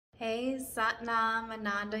Hey, Satnam,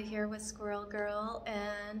 Ananda here with SquirrelGirl,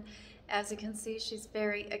 and as you can see, she's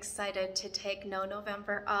very excited to take No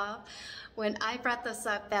November off. When I brought this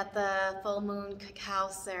up at the full moon cacao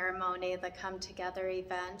ceremony, the come together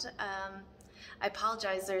event, I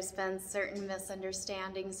apologize, there's been certain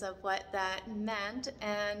misunderstandings of what that meant,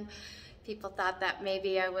 and people thought that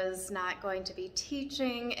maybe I was not going to be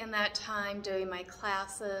teaching in that time, doing my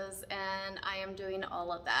classes, and I am doing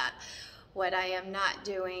all of that. What I am not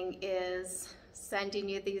doing is sending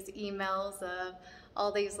you these emails of all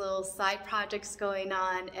these little side projects going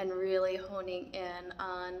on and really honing in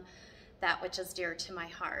on that which is dear to my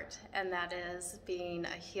heart, and that is being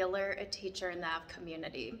a healer, a teacher in that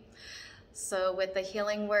community. So with the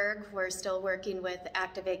healing work, we're still working with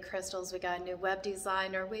Activate Crystals. We got a new web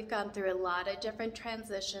designer. We've gone through a lot of different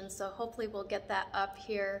transitions, so hopefully we'll get that up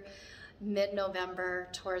here mid-November,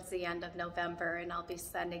 towards the end of November, and I'll be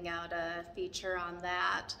sending out a feature on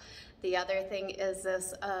that. The other thing is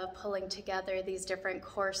this pulling together these different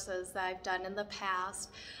courses that I've done in the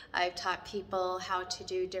past. I've taught people how to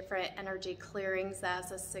do different energy clearings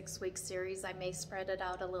as a 6-week series. I may spread it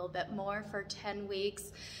out a little bit more for 10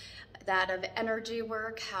 weeks. That of energy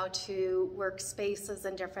work, how to work spaces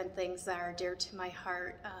and different things that are dear to my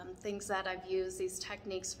heart, things that I've used these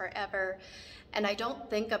techniques forever, and I don't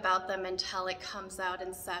think about them until it comes out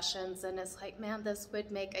in sessions, and it's like, man, this would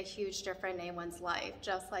make a huge difference in anyone's life,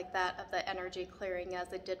 just like that of the energy clearing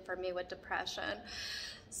as it did for me with depression.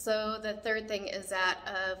 So the third thing is that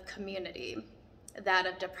of community, that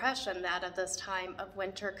of depression, that of this time of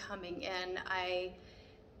winter coming in. I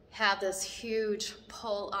have this huge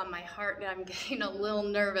pull on my heart, and I'm getting a little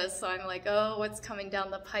nervous, so I'm like, oh, what's coming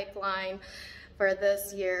down the pipeline for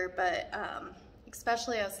this year? But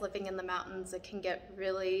especially us living in the mountains, it can get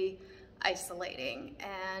really isolating,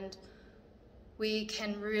 and we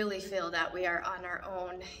can really feel that we are on our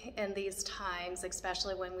own in these times,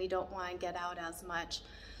 especially when we don't want to get out as much.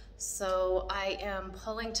 So I am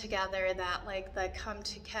pulling together that, like, the come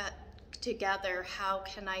together, how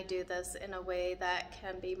can I do this in a way that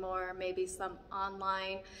can be more maybe some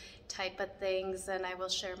online type of things, and I will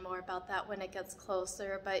share more about that when it gets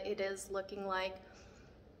closer. But it is looking like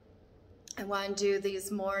I want to do these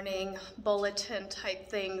morning bulletin type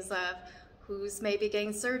things of who's maybe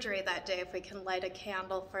getting surgery that day, if we can light a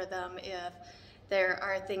candle for them, if there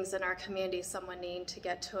are things in our community, someone needing to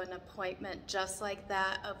get to an appointment, just like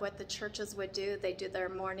that of what the churches would do. They do their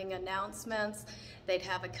morning announcements. They'd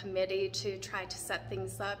have a committee to try to set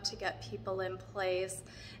things up to get people in place.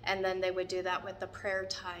 And then they would do that with the prayer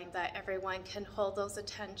time, that everyone can hold those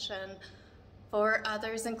attention for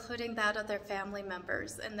others, including that of their family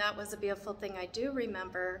members. And that was a beautiful thing I do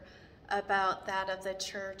remember about that of the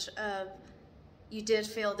church, of you did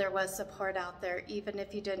feel there was support out there, even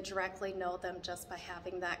if you didn't directly know them, just by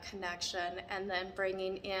having that connection. And then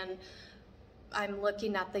bringing in, I'm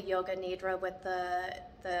looking at the yoga nidra with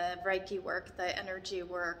the Reiki work, the energy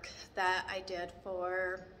work that I did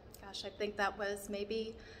for, gosh, I think that was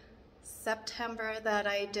maybe September that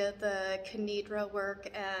I did the Nidra work,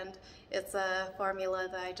 and it's a formula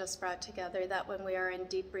that I just brought together that when we are in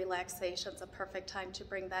deep relaxation, it's a perfect time to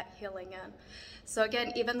bring that healing in. So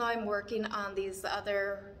again, even though I'm working on these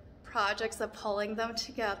other projects of pulling them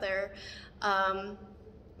together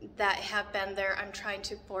that have been there, I'm trying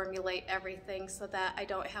to formulate everything so that I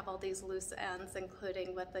don't have all these loose ends,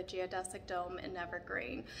 including with the geodesic dome and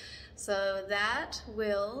evergreen. So that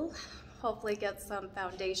will hopefully get some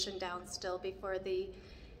foundation down still before the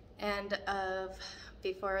end of,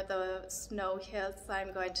 before the snow hits.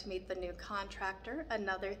 I'm going to meet the new contractor,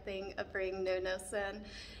 another thing of bringing newness in,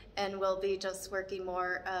 and we'll be just working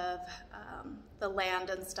more of the land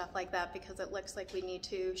and stuff like that, because it looks like we need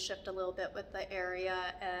to shift a little bit with the area.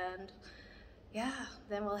 And yeah,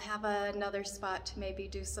 then we'll have another spot to maybe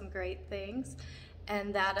do some great things,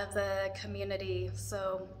 and that of the community.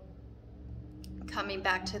 So coming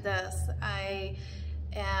back to this, I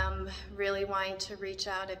am really wanting to reach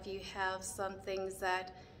out if you have some things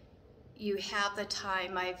that you have the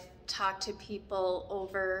time. I've talked to people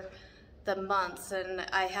over the months, and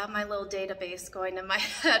I have my little database going in my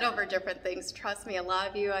head over different things. Trust me, a lot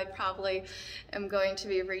of you I probably am going to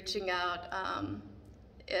be reaching out,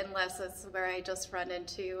 unless it's where I just run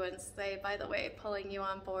into you and say, by the way, pulling you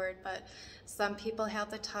on board. But some people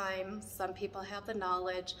have the time, some people have the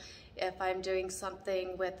knowledge. If I'm doing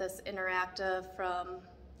something with this interactive, from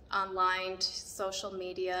online to social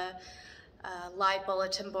media, live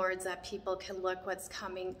bulletin boards that people can look what's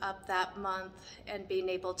coming up that month and being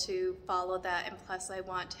able to follow that. And plus, I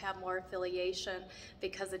want to have more affiliation,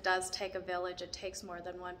 because it does take a village. It takes more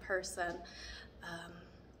than one person.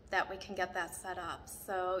 that we can get that set up.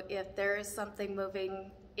 So if there is something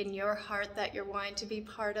moving in your heart that you're wanting to be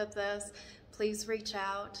part of this, please reach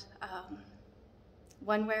out.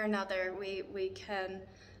 One way or another, we can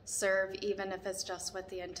serve, even if it's just with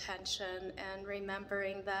the intention, and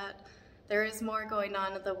remembering that there is more going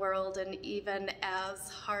on in the world, and even as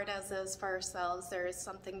hard as it is for ourselves, there is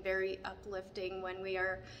something very uplifting when we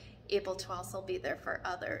are able to also be there for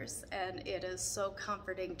others, and it is so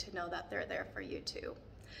comforting to know that they're there for you too.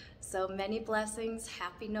 So many blessings.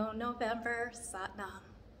 Happy November. Sat Nam.